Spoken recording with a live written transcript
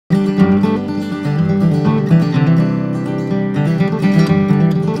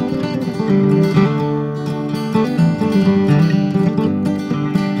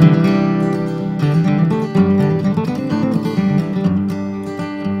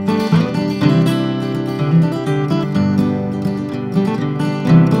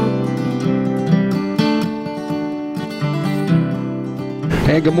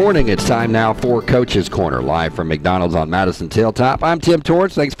And good morning. It's time now for Coach's Corner, live from McDonald's on Madison Tailtop. I'm Tim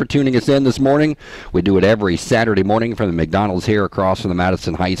Torrance. Thanks for tuning us in this morning. We do it every Saturday morning from the McDonald's here across from the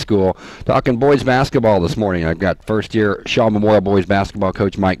Madison High School. Talking boys basketball this morning. I've got first-year Shawe Memorial boys basketball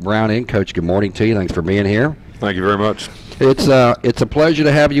coach Mike Brown in. Coach, good morning to you. Thanks for being here. Thank you very much. It's a pleasure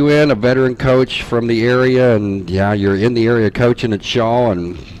to have you in, a veteran coach from the area, and yeah, you're in the area coaching at Shawe,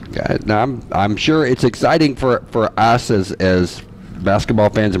 and I'm sure it's exciting for us as basketball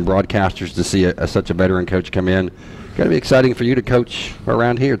fans and broadcasters to see such a veteran coach come in. Got to be exciting for you to coach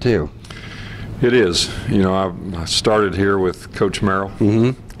around here too. It is. You know, I started here with Coach Merrill,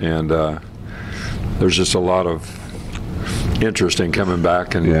 and there's just a lot of interest in coming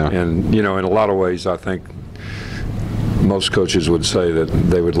back, and you know, in a lot of ways, I think most coaches would say that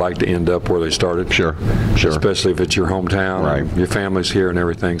they would like to end up where they started. Sure. Especially if it's your hometown, right? Your family's here and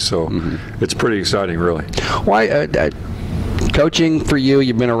everything. So it's pretty exciting, really. Why? Coaching for you,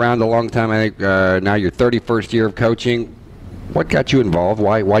 you've been around a long time. I think now your 31st year of coaching. What got you involved?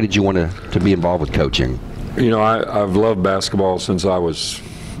 Why did you want to be involved with coaching? You know, I've loved basketball since I was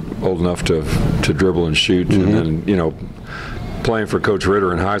old enough to dribble and shoot, and then, you know, playing for Coach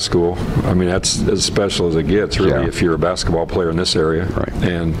Ritter in high school, I mean, that's as special as it gets, really, if you're a basketball player in this area. Right.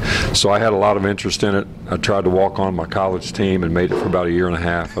 And so I had a lot of interest in it. I tried to walk on my college team and made it for about a year and a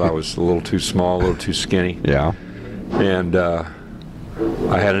half. I was a little too small, a little too skinny. Yeah. And I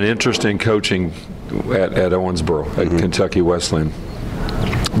had an interest in coaching at Owensboro, at Kentucky Wesleyan.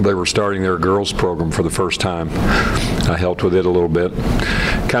 They were starting their girls program for the first time. I helped with it a little bit.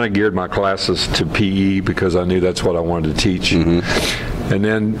 Kind of geared my classes to PE because I knew that's what I wanted to teach. And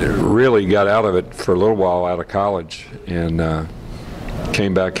then really got out of it for a little while out of college, and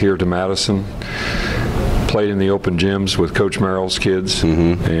came back here to Madison. Played in the open gyms with Coach Merrill's kids,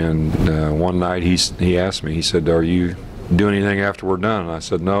 and one night he asked me, he said, "Are you doing anything after we're done?" And I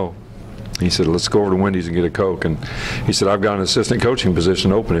said, "No." He said, "Let's go over to Wendy's and get a Coke." And he said, "I've got an assistant coaching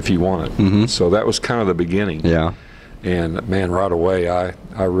position open if you want it." So that was kind of the beginning. Yeah. And man, right away, I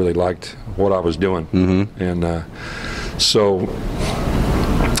really liked what I was doing. And so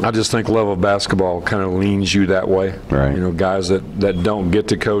I just think love of basketball kind of leans you that way. Right. You know, guys that don't get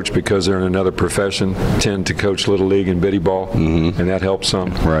to coach because they're in another profession tend to coach Little League and Biddy ball, and that helps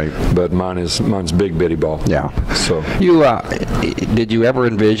some. Right. But mine's big Biddy ball. Yeah. So you did you ever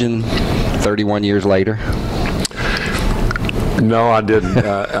envision 31 years later? No, I didn't.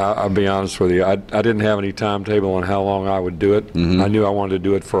 I'll be honest with you. I didn't have any timetable on how long I would do it. I knew I wanted to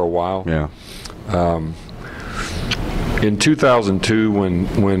do it for a while. Yeah. In 2002,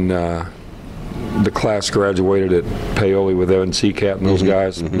 when the class graduated at Paoli with Evan Seacat and those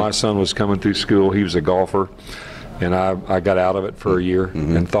guys, my son was coming through school. He was a golfer, and I got out of it for a year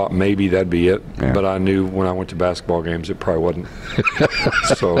and thought maybe that'd be it. Yeah. But I knew when I went to basketball games it probably wasn't.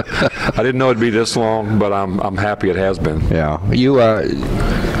 So I didn't know it'd be this long, but I'm happy it has been. Yeah. You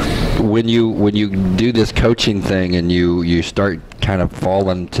when you do this coaching thing and you start kind of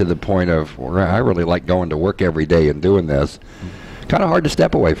falling to the point of, well, I really like going to work every day and doing this, kind of hard to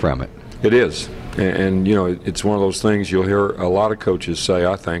step away from it. It is. And you know, it's one of those things you'll hear a lot of coaches say,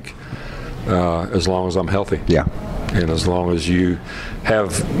 I think, as long as I'm healthy. Yeah. And as long as you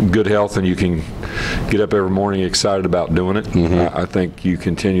have good health and you can get up every morning excited about doing it, I think you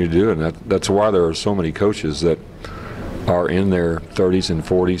continue to do it. And that's why there are so many coaches that are in their 30s and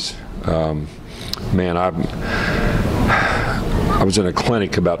 40s. Man, I was in a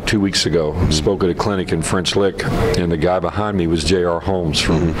clinic about 2 weeks ago, spoke at a clinic in French Lick, and the guy behind me was J.R. Holmes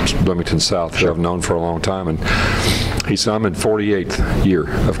from Bloomington South, who I've known for a long time. And he said, I'm in 48th year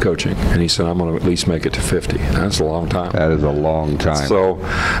of coaching, and he said, I'm going to at least make it to 50. That's a long time. That is a long time. So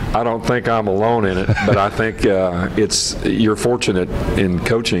I don't think I'm alone in it, but I think you're fortunate in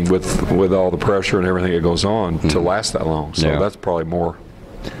coaching with all the pressure and everything that goes on to last that long. So that's probably more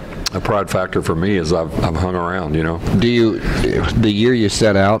a pride factor for me as I've hung around, you know. The year you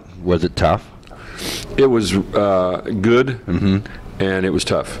set out, was it tough? It was good, and it was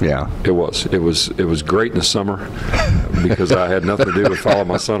tough. Yeah. It was great in the summer because I had nothing to do but follow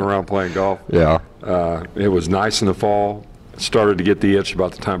my son around playing golf. Yeah. It was nice in the fall. Started to get the itch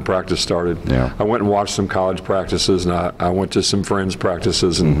about the time practice started. Yeah. I went and watched some college practices, and I went to some friends'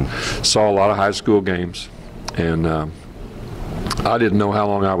 practices and saw a lot of high school games. And I didn't know how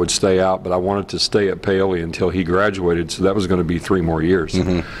long I would stay out, but I wanted to stay at Paoli until he graduated, so that was going to be 3 more years.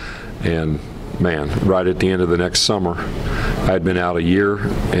 And man, right at the end of the next summer, I had been out a year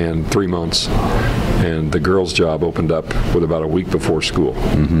and 3 months, and the girls' job opened up with about a week before school.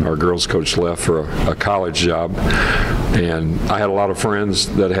 Our girls coach left for a college job, and I had a lot of friends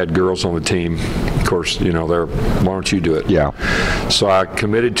that had girls on the team. Of course, you know, they're, why don't you do it? Yeah. So I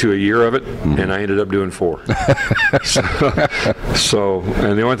committed to a year of it, and I ended up doing 4. So,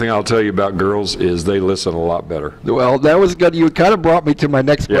 and the only thing I'll tell you about girls is they listen a lot better. Well, that was good. You kind of brought me to my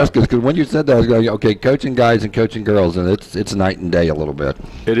next question, because when you said that, I was going, okay, coaching guys and coaching girls, and it's night and day a little bit.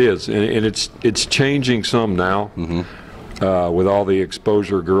 It is, and it's changing some now. With all the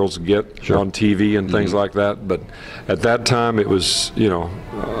exposure girls get on TV and things like that. But at that time, it was, you know,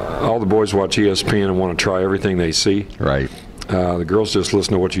 all the boys watch ESPN and want to try everything they see. Right. The girls just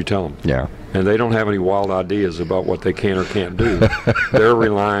listen to what you tell them. Yeah. And they don't have any wild ideas about what they can or can't do. They're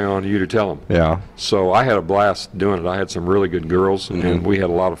relying on you to tell them. Yeah. So I had a blast doing it. I had some really good girls, and we had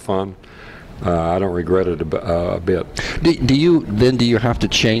a lot of fun. I don't regret it a bit. Do you have to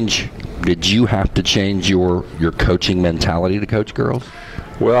change? Did you have to change your coaching mentality to coach girls?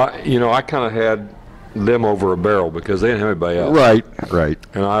 Well, you know, I kind of had them over a barrel because they didn't have anybody else. Right, right.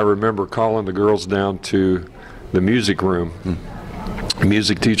 And I remember calling the girls down to the music room. The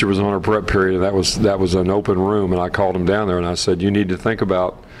music teacher was on her prep period, and that was an open room, and I called them down there and I said, you need to think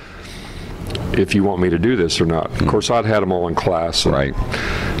about if you want me to do this or not. Of course, I'd had them all in class. Right.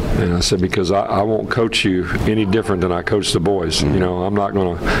 And I said, because I won't coach you any different than I coach the boys. You know, I'm not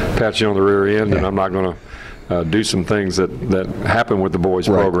going to pat you on the rear end, and I'm not going to do some things that happen with the boys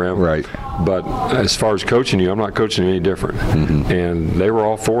program. Right. But as far as coaching you, I'm not coaching you any different. And they were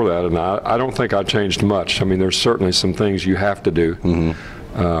all for that, and I don't think I changed much. I mean, there's certainly some things you have to do.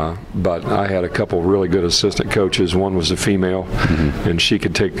 But I had a couple really good assistant coaches. One was a female, and she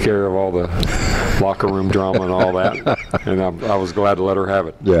could take care of all the locker room drama and all that, and I was glad to let her have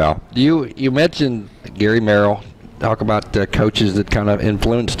it. Yeah. You mentioned Gary Merrill. Talk about coaches that kind of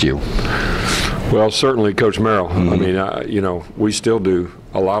influenced you. Well, certainly Coach Merrill. I mean, you know, we still do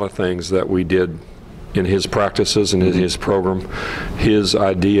a lot of things that we did in his practices and in his program. His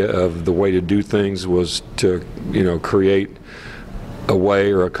idea of the way to do things was to, you know, create a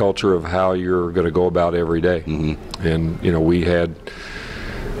way or a culture of how you're going to go about every day. And, you know,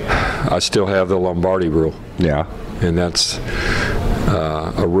 I still have the Lombardi rule. Yeah. And that's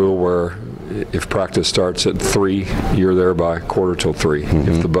a rule where if practice starts at 3, you're there by 2:45.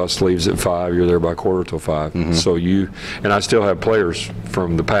 If the bus leaves at 5, you're there by 4:45. So and I still have players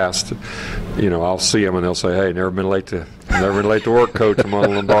from the past, you know, I'll see them and they'll say, hey, never been late to work, coach. I'm on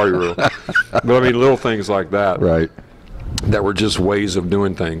the Lombardi rule. But I mean, little things like that. Right. That were just ways of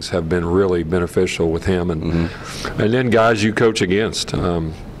doing things have been really beneficial with him. And then guys you coach against.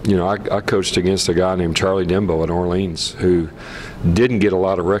 You know, I coached against a guy named Charlie Dembo at Orleans who didn't get a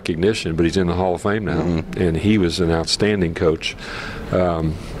lot of recognition, but he's in the Hall of Fame now, and he was an outstanding coach.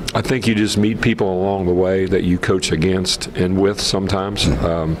 I think you just meet people along the way that you coach against and with sometimes,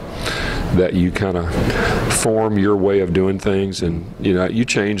 that you kind of form your way of doing things, and you know, you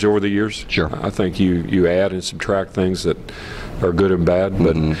change over the years. Sure. I think you add and subtract things that are good and bad,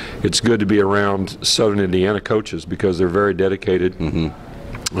 but it's good to be around Southern Indiana coaches because they're very dedicated.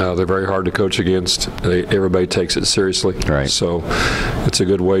 They're very hard to coach against. Everybody takes it seriously. Right. So it's a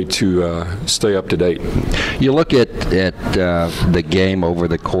good way to stay up to date. You look at the game over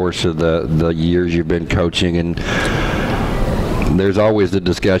the course of the years you've been coaching, and there's always the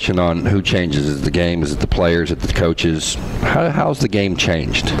discussion on who changes. Is it the game? Is it the players? Is it the coaches? How's the game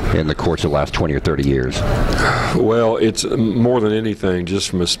changed in the course of the last 20 or 30 years? Well, it's more than anything just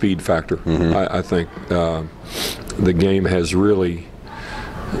from a speed factor. I think the game has really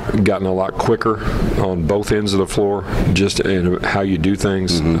gotten a lot quicker on both ends of the floor, just in how you do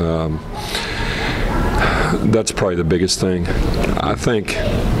things. That's probably the biggest thing. I think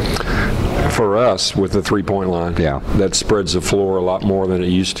for us with the three-point line, that spreads the floor a lot more than it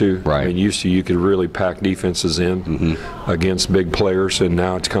used to. Right. I mean, used to you could really pack defenses in against big players, and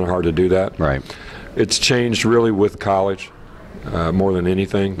now it's kind of hard to do that. Right. It's changed really with college more than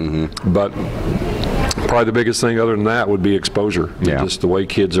anything, but probably the biggest thing other than that would be exposure. Just the way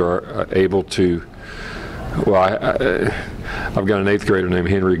kids are able to, well, I've got an 8th grader named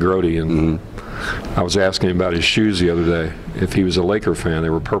Henry Grody, and I was asking him about his shoes the other day, if he was a Laker fan. They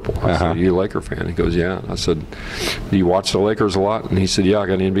were purple. I said, are you a Laker fan? He goes, yeah. I said, do you watch the Lakers a lot? And he said, yeah, I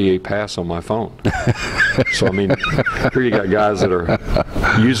got an NBA pass on my phone. So, I mean, here you got guys that are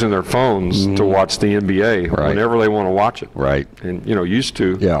using their phones to watch the NBA whenever they want to watch it. Right. And, you know, used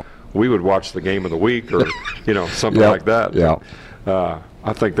to, we would watch the game of the week or, you know, something like that.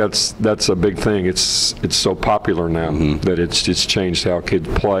 I think that's a big thing. It's so popular now that it's changed how kids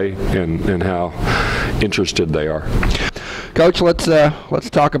play and how interested they are. Coach, let's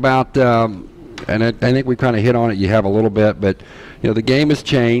talk about and I think we kind of hit on it. You have a little bit, but you know the game has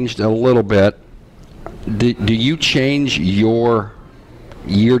changed a little bit. Do you change your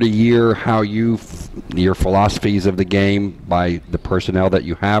year to year how your philosophies of the game by the personnel that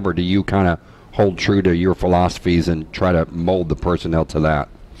you have, or do you kind of hold true to your philosophies and try to mold the personnel to that?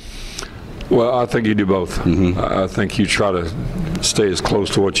 Well, I think you do both. I think you try to stay as close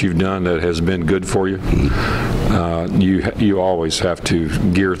to what you've done that has been good for you. You always have to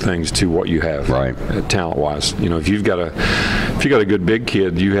gear things to what you have, right? Talent-wise, you know, if you've got a good big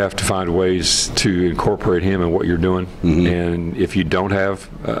kid, you have to find ways to incorporate him in what you're doing. And if you don't have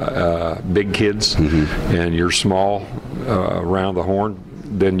big kids and you're small around the horn,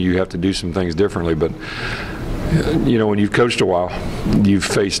 then you have to do some things differently. But you know, when you've coached a while, you've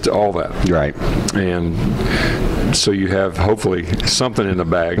faced all that. Right. And so you have hopefully something in the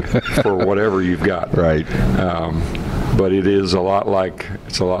bag for whatever you've got. Right. But it is a lot like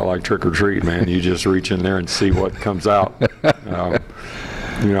trick or treat, man. You just reach in there and see what comes out.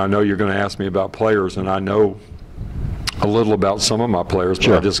 You know, I know you're going to ask me about players, and I know a little about some of my players,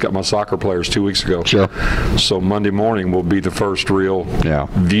 but I just got my soccer players 2 weeks ago. So Monday morning will be the first real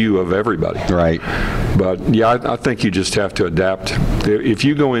view of everybody. Right. But yeah, I think you just have to adapt. If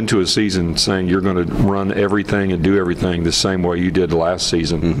you go into a season saying you're going to run everything and do everything the same way you did last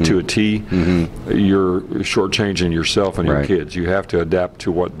season to a T, you're shortchanging yourself and your kids. You have to adapt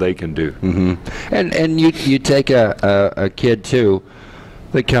to what they can do. And you take a kid too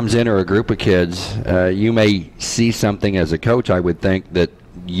that comes in, or a group of kids, you may see something as a coach, I would think, that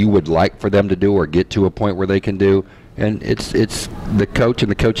you would like for them to do or get to a point where they can do, and it's the coach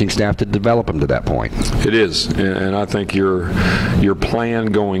and the coaching staff to develop them to that point. It is, and I think your plan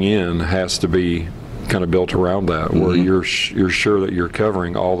going in has to be kind of built around that, where you're sure that you're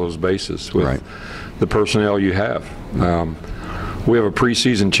covering all those bases with the personnel you have. We have a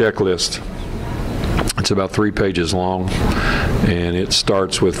preseason checklist. It's about 3 pages long, and it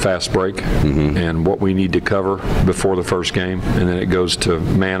starts with fast break and what we need to cover before the first game, and then it goes to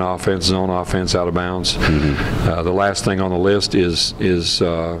man offense, zone offense, out of bounds. The last thing on the list is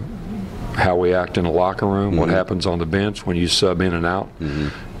how we act in the locker room, what happens on the bench when you sub in and out.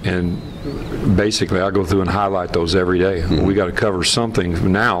 And basically, I go through and highlight those every day. We got to cover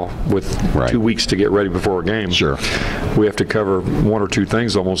something now with 2 weeks to get ready before a game. We have to cover 1 or 2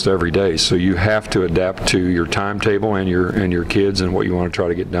 things almost every day. So you have to adapt to your timetable and your kids and what you want to try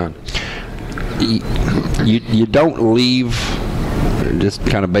to get done. You don't leave, just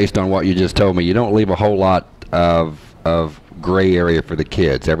kind of based on what you just told me, you don't leave a whole lot of gray area for the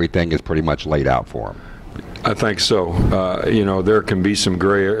kids. Everything is pretty much laid out for them. I think so. You know, there can be some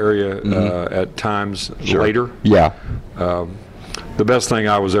gray area at times later. The best thing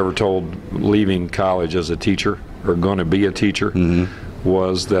I was ever told leaving college as a teacher, or going to be a teacher,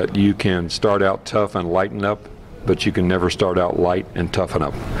 was that you can start out tough and lighten up, but you can never start out light and toughen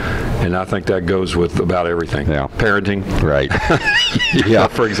up. And I think that goes with about everything. Parenting.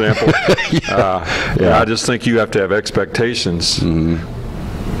 For example. I just think you have to have expectations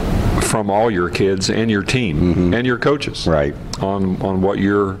from all your kids and your team and your coaches on what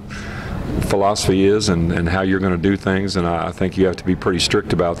your philosophy is and how you're going to do things, and I think you have to be pretty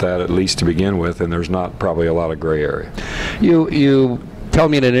strict about that, at least to begin with, and there's not probably a lot of gray area. You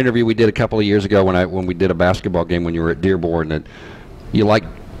told me in an interview we did a couple of years ago when we did a basketball game when you were at Dearborn that you like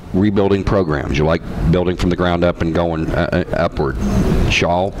rebuilding programs. You like building from the ground up and going upward.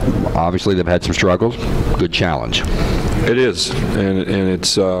 Shawe, obviously they've had some struggles. Good challenge. It is, and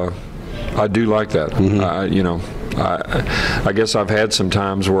it's I do like that. You know, I guess I've had some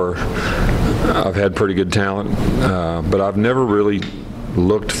times where I've had pretty good talent, but I've never really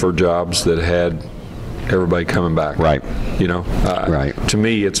looked for jobs that had everybody coming back. You know, to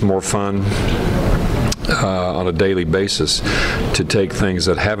me it's more fun on a daily basis to take things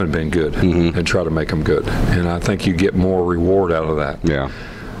that haven't been good and try to make them good, and I think you get more reward out of that.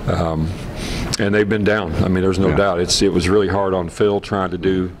 And they've been down. I mean, there's no doubt. It was really hard on Phil trying to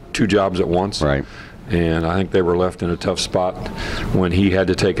do 2 jobs at once. And I think they were left in a tough spot when he had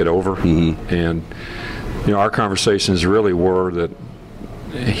to take it over. And, you know, our conversations really were that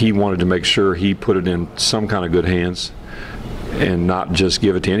he wanted to make sure he put it in some kind of good hands and not just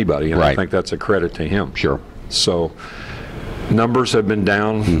give it to anybody. And I think that's a credit to him. So numbers have been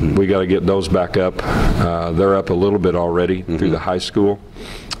down. We got to get those back up. They're up a little bit already through the high school.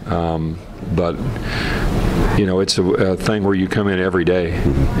 But you know, it's a thing where you come in every day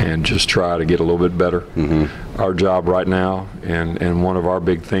and just try to get a little bit better. Our job right now, and one of our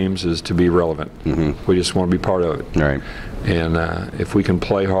big themes, is to be relevant. We just want to be part of it. Right. And if we can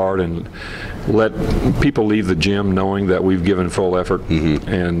play hard and let people leave the gym knowing that we've given full effort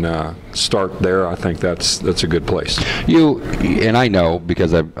and start there, I think that's a good place. You, and I know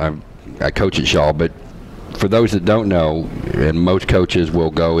because I coach at Shawe, but for those that don't know, and most coaches will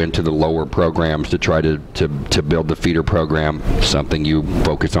go into the lower programs to try to build the feeder program, something you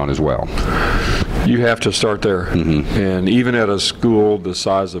focus on as well. You have to start there. And even at a school the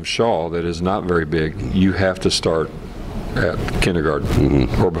size of Shawe that is not very big, you have to start at kindergarten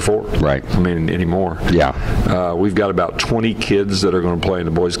or before. Right. I mean, anymore. Yeah. We've got about 20 kids that are going to play in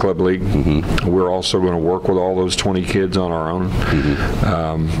the Boys Club League. We're also going to work with all those 20 kids on our own.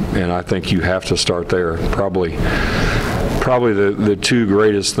 And I think you have to start there. Probably the two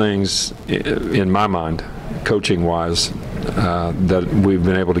greatest things in my mind, coaching-wise, that we've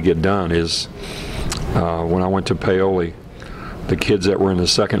been able to get done is when I went to Paoli, the kids that were in the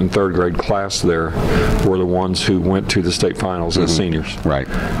second and third grade class there were the ones who went to the state finals as seniors. Right.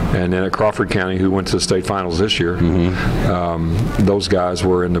 And then at Crawford County, who went to the state finals this year, those guys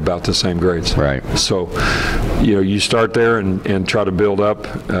were in about the same grades. Right. So, you know, you start there and try to build up.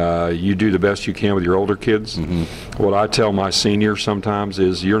 You do the best you can with your older kids. What I tell my seniors sometimes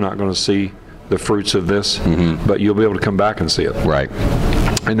is, you're not going to see the fruits of this, but you'll be able to come back and see it. Right.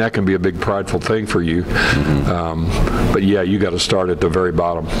 And that can be a big prideful thing for you. But yeah, you got to start at the very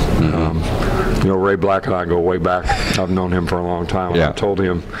bottom. You know, Ray Black and I go way back. I've known him for a long time. Yeah. I told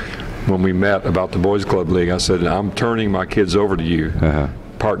him when we met about the Boys Club League, I said, I'm turning my kids over to you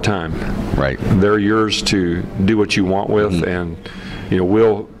part-time. Right. They're yours to do what you want with, and, you know,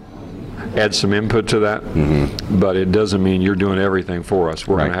 we'll add some input to that, but it doesn't mean you're doing everything for us.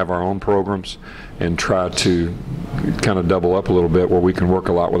 We're going to have our own programs and try to kind of double up a little bit where we can work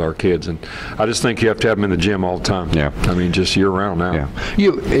a lot with our kids. And I just think you have to have them in the gym all the time. Yeah. I mean, just year-round now. Yeah.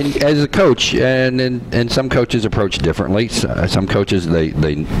 You, as a coach, and some coaches approach differently. Some coaches, they're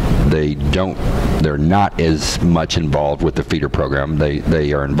not as much involved with the feeder program.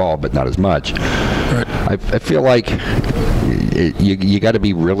 They are involved, but not as much. Right. I feel like you got to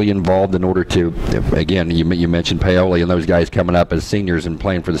be really involved in order to, again, you mentioned Paoli and those guys coming up as seniors and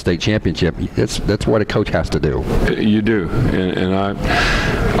playing for the state championship. That's what a coach has to do. You do, and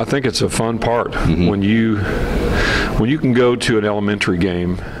I think it's a fun part when you can go to an elementary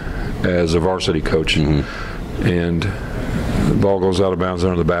game as a varsity coach and the ball goes out of bounds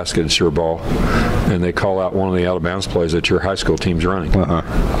under the basket, it's your ball, and they call out one of the out of bounds plays that your high school team's running.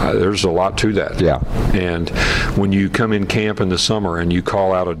 There's a lot to that. Yeah. And when you come in camp in the summer and you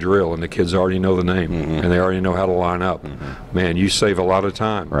call out a drill and the kids already know the name and they already know how to line up, man, you save a lot of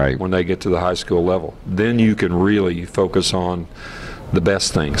time when they get to the high school level. Then you can really focus on the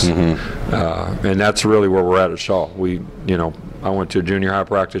best things. And that's really where we're at Shawe. I went to a junior high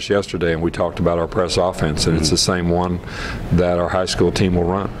practice yesterday and we talked about our press offense, and it's the same one that our high school team will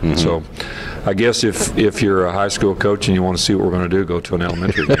run. So I guess if you're a high school coach and you want to see what we're going to do, go to an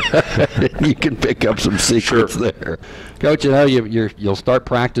elementary game. You can pick up some secrets there. Coach, I know you'll start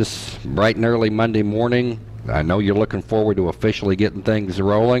practice bright and early Monday morning. I know you're looking forward to officially getting things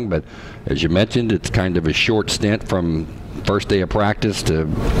rolling, but as you mentioned, it's kind of a short stint from first day of practice to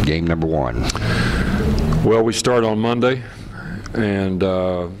game number one. Well, we start on Monday, and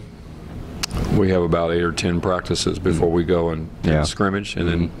we have about 8 or 10 practices before we go and scrimmage, and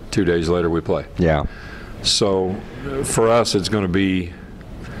then 2 days later we play. Yeah. So for us, it's going to be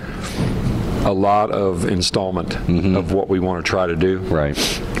a lot of installment of what we want to try to do. Right.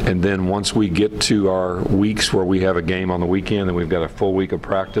 And then once we get to our weeks where we have a game on the weekend and we've got a full week of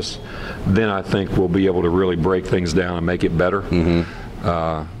practice, then I think we'll be able to really break things down and make it better.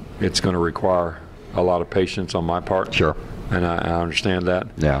 It's going to require a lot of patience on my part. Sure. And I understand that.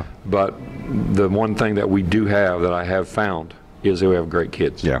 Yeah. But the one thing that we do have, that I have found, is that we have great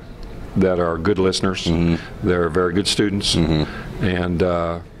kids. Yeah. That are good listeners. They're very good students. And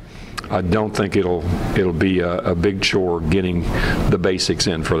I don't think it'll be a big chore getting the basics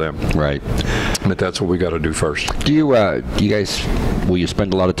in for them. Right. But that's what we got to do first. Do you guys, will you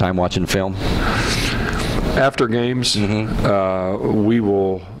spend a lot of time watching film? After games, we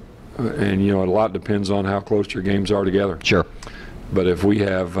will. And, a lot depends on how close your games are together. Sure. But if we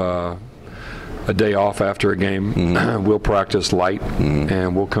have a day off after a game, we'll practice light,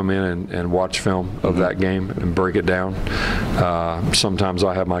 and we'll come in and watch film of that game and break it down. Sometimes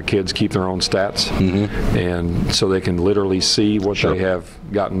I have my kids keep their own stats, and so they can literally see what they have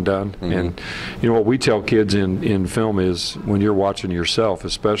gotten done. And, what we tell kids in film is, when you're watching yourself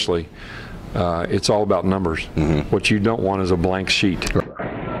especially, it's all about numbers. What you don't want is a blank sheet.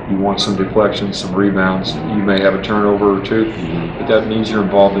 You want some deflections, some rebounds. You may have a turnover or two, but that means you're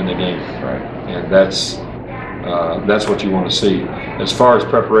involved in the game. Right. And that's what you want to see. As far as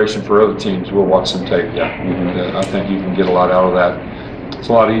preparation for other teams, we'll watch some tape. Yeah, I think you can get a lot out of that. It's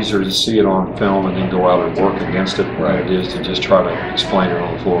a lot easier to see it on film and then go out and work against it than it is to just try to explain it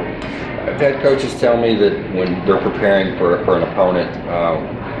on the floor. I've had coaches tell me that when they're preparing for an opponent,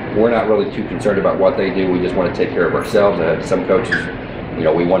 we're not really too concerned about what they do. We just want to take care of ourselves. I had some coaches,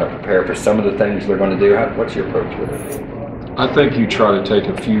 we want to prepare for some of the things they're going to do. What's your approach with it? I think you try to take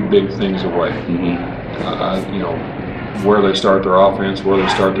a few big things away. Where they start their offense, where they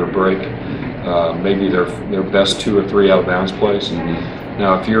start their break, maybe their best 2 or 3 out of bounds plays.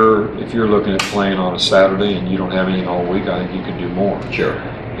 Now, if you're looking at playing on a Saturday and you don't have anything all week, I think you can do more. Sure.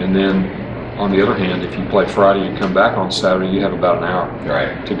 And then, on the other hand, if you play Friday and come back on Saturday, you have about an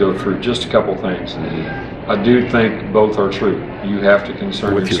hour to go through just a couple things. I do think both are true. You have to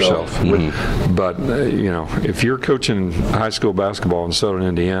concern yourself. But, if you're coaching high school basketball in Southern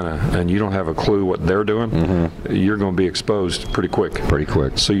Indiana and you don't have a clue what they're doing, you're going to be exposed pretty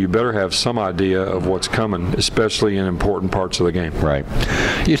quick. So you better have some idea of what's coming, especially in important parts of the game. Right.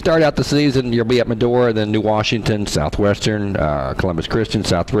 You start out the season, you'll be at Medora, then New Washington, Southwestern, Columbus Christian,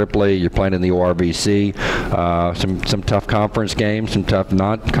 South Ripley. You're playing in the ORVC. Some tough conference games, some tough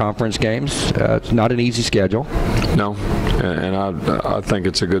non-conference games. It's not an easy schedule. No, and I think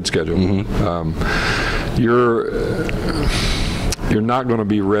it's a good schedule. You're not going to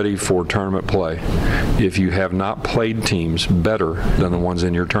be ready for tournament play if you have not played teams better than the ones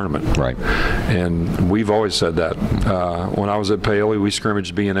in your tournament. Right. And we've always said that. When I was at Paoli, we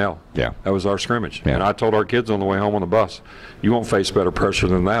scrimmaged B&L. Yeah. That was our scrimmage. Yeah. And I told our kids on the way home on the bus, you won't face better pressure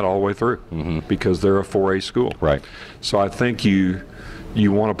than that all the way through because they're a 4A school. Right. So I think you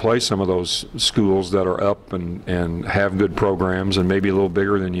want to play some of those schools that are up and have good programs and maybe a little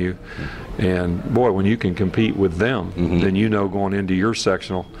bigger than you. And, boy, when you can compete with them, then going into your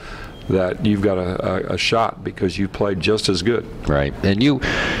sectional that you've got a shot because you played just as good. Right. And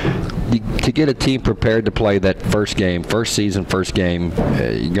to get a team prepared to play that first game, first game,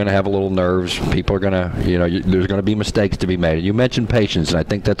 you're going to have a little nerves. People are going to, there's going to be mistakes to be made. You mentioned patience, and I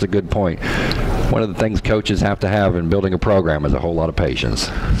think that's a good point. One of the things coaches have to have in building a program is a whole lot of patience.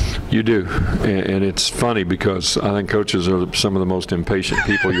 You do, and it's funny because I think coaches are some of the most impatient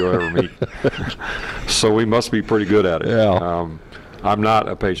people you'll ever meet. So we must be pretty good at it. Yeah. I'm not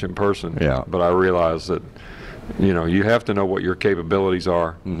a patient person, but I realize that you have to know what your capabilities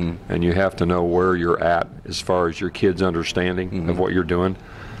are, and you have to know where you're at as far as your kids' understanding of what you're doing.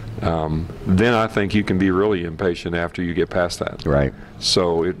 Then I think you can be really impatient after you get past that. Right.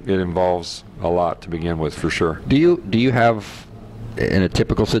 So it involves a lot to begin with, for sure. Do you have, in a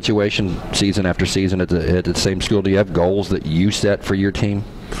typical situation, season after season at the same school, do you have goals that you set for your team?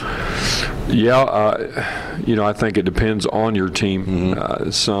 Yeah, I think it depends on your team.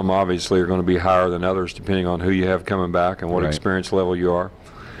 Some obviously are going to be higher than others depending on who you have coming back and what experience level you are.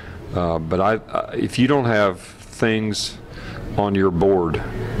 But if you don't have things on your board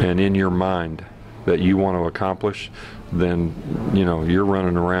and in your mind that you want to accomplish, then you're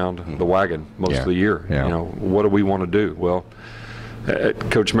running around the wagon most of the year. What do we want to do? Well,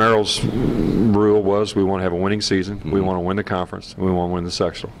 Coach Merrill's rule was we want to have a winning season, we want to win the conference, we want to win the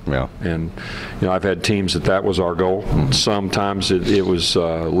sectional. And I've had teams that was our goal. Sometimes it was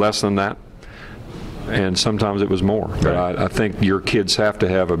less than that, and sometimes it was more. But I think your kids have to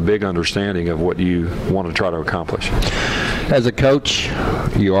have a big understanding of what you want to try to accomplish. As a coach,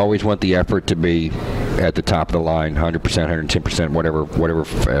 you always want the effort to be at the top of the line, 100%, 110%, whatever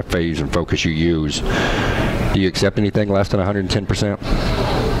phase and focus you use. Do you accept anything less than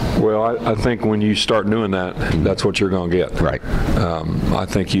 110%? Well, I think when you start doing that, that's what you're going to get. Right. I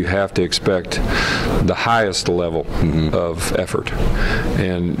think you have to expect the highest level of effort.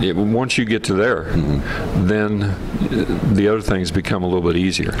 And once you get to there, then the other things become a little bit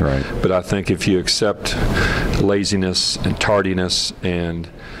easier. Right. But I think if you accept laziness and tardiness and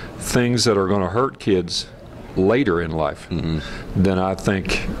things that are going to hurt kids later in life, then I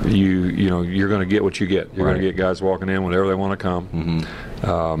think you're going to get what you get. You're going to get guys walking in whenever they want to come.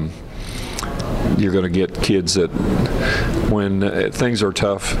 You're going to get kids that when things are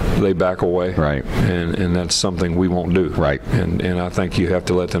tough, they back away. Right. And that's something we won't do. Right. And I think you have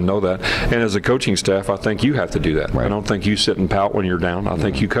to let them know that. And as a coaching staff, I think you have to do that. Right. I don't think you sit and pout when you're down. I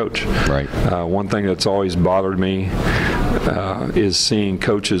think you coach. Right. One thing that's always bothered me is seeing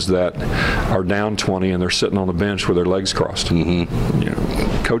coaches that are down 20 and they're sitting on the bench with their legs crossed.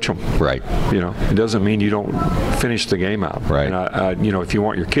 coach them. Right. It doesn't mean you don't finish the game out. Right. And if you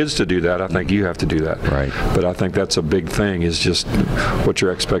want your kids to do that, I think you have to do that. Right. But I think that's a big thing, is just what your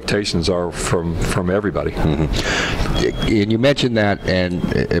expectations are from everybody. And you mentioned that, and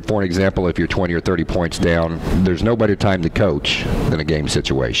for an example, if you're 20 or 30 points down, there's no better time to coach than a game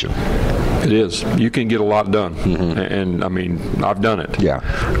situation. It is. You can get a lot done. And I mean, I've done it. Yeah.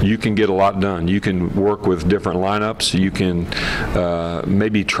 You can get a lot done. You can work with different lineups. You can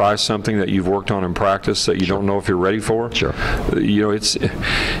maybe try something that you've worked on in practice that you don't know if you're ready for. Sure. It's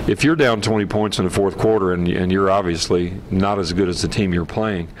if you're down 20 points in the fourth quarter and you're obviously not as good as the team you're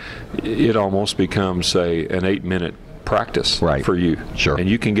playing, it almost becomes, say, an 8-minute practice for you. Sure. And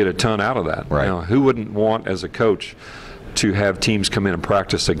you can get a ton out of that. Right. Who wouldn't want, as a coach, to have teams come in and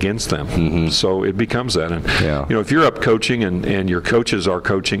practice against them? So it becomes that. And if you're up coaching and your coaches are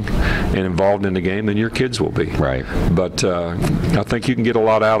coaching and involved in the game, then your kids will be. Right. But I think you can get a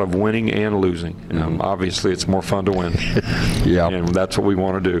lot out of winning and losing. Obviously, it's more fun to win. Yeah. And that's what we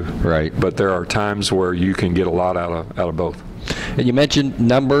want to do. Right. But there are times where you can get a lot out of both. And you mentioned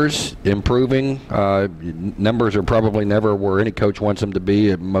numbers improving. Numbers are probably never where any coach wants them to be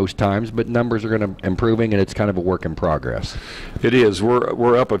at most times, but numbers are going to improving, and it's kind of a work in progress. It is.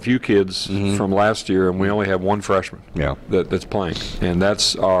 We're up a few kids from last year, and we only have one freshman that's playing, and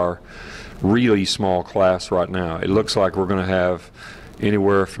that's our really small class right now. It looks like we're going to have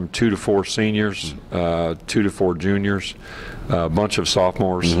anywhere from 2 to 4 seniors, 2 to 4 juniors, a bunch of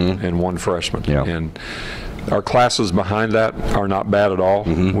sophomores, and one freshman. And our classes behind that are not bad at all.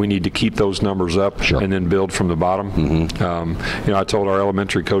 We need to keep those numbers up and then build from the bottom. I told our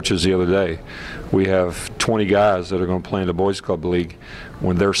elementary coaches the other day, we have 20 guys that are going to play in the Boys Club League.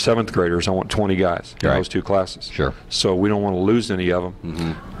 When they're 7th graders, I want 20 guys in those 2 classes. Sure. So we don't want to lose any of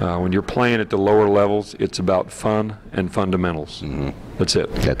them. When you're playing at the lower levels, it's about fun and fundamentals. That's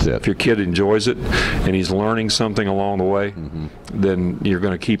it. That's it. If your kid enjoys it and he's learning something along the way, then you're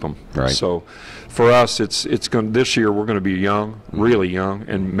going to keep him. Right. So for us, it's going. This year we're going to be young, really young,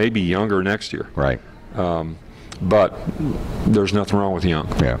 and maybe younger next year. Right. But there's nothing wrong with young.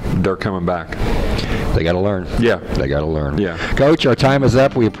 Yeah. They're coming back. They got to learn. Yeah. They got to learn. Yeah. Coach, our time is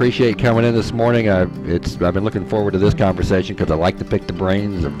up. We appreciate you coming in this morning. I've been looking forward to this conversation because I like to pick the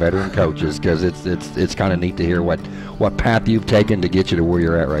brains of veteran coaches, because it's kind of neat to hear what path you've taken to get you to where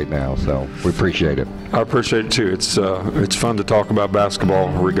you're at right now. So we appreciate it. I appreciate it too. It's fun to talk about basketball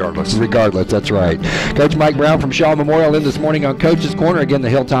regardless. Regardless, that's right. Coach Mike Brown from Shawe Memorial in this morning on Coach's Corner. Again, the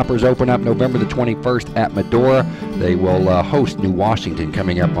Hilltoppers open up November the 21st at Medora. They will host New Washington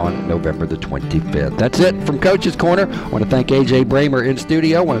coming up on November the 25th. That's it from Coach's Corner. I want to thank AJ Bramer in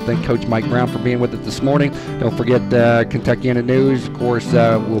studio. I want to thank Coach Mike Brown for being with us this morning. Don't forget Kentuckiana News. Of course,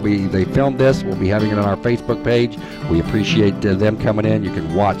 they filmed this. We'll be having it on our Facebook page. We appreciate them coming in. You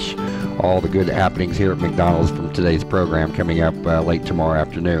can watch all the good happenings here at McDonald's from today's program coming up late tomorrow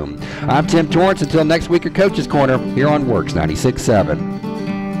afternoon. I'm Tim Torrance. Until next week at Coach's Corner here on Works 96.7.